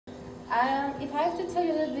If I have to tell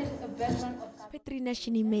you a little bit of background of Hendrina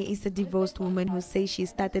Kanyolo is a divorced woman who says she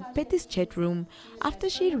started Petty's Chatroom after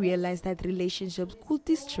she realized that relationships could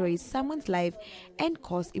destroy someone's life and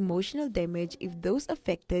cause emotional damage if those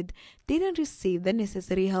affected didn't receive the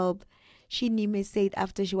necessary help. Shinime said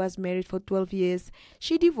after she was married for 12 years,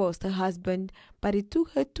 she divorced her husband, but it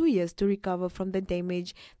took her 2 years to recover from the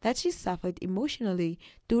damage that she suffered emotionally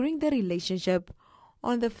during the relationship.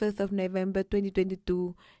 On the 5th of November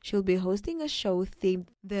 2022, she'll be hosting a show themed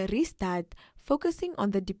The Restart, focusing on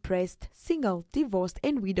the depressed, single, divorced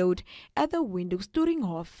and widowed at the Windhoek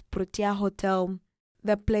Touringhof Protea Hotel.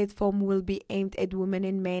 The platform will be aimed at women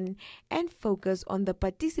and men and focus on the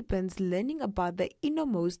participants learning about the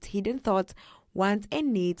innermost hidden thoughts, wants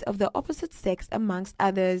and needs of the opposite sex, amongst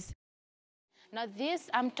others. Now this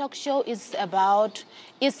talk show is about,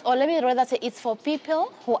 or let me rather say it's for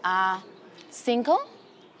people who are single,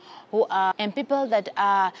 and people that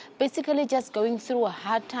are basically just going through a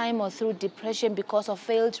hard time or through depression because of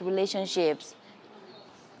failed relationships.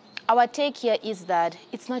 Our take here is that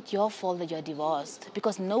it's not your fault that you're divorced,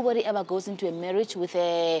 because nobody ever goes into a marriage with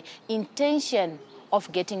an intention of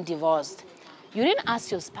getting divorced. You didn't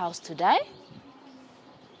ask your spouse to die.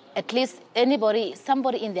 At least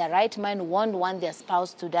somebody in their right mind won't want their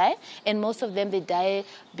spouse to die, and most of them, they die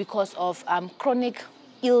because of chronic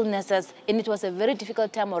illnesses, and it was a very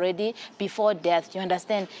difficult time already before death, you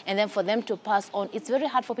understand? And then for them to pass on, it's very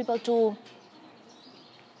hard for people to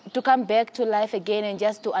come back to life again and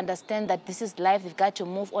just to understand that this is life, they've got to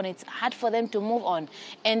move on. It's hard for them to move on.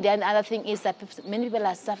 And then the other thing is that many people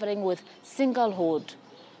are suffering with singlehood.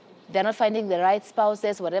 They're not finding the right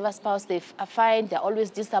spouses. Whatever spouse they find, they're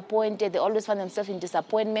always disappointed. They always find themselves in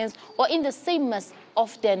disappointments or in the same mess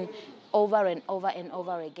often over and over and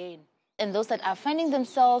over again. And those that are finding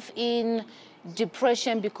themselves in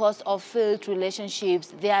depression because of failed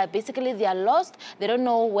relationships, they are lost. They don't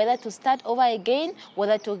know whether to start over again,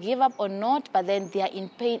 whether to give up or not, but then they are in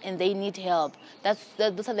pain and they need help.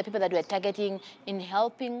 Those are the people that we're targeting in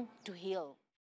helping to heal.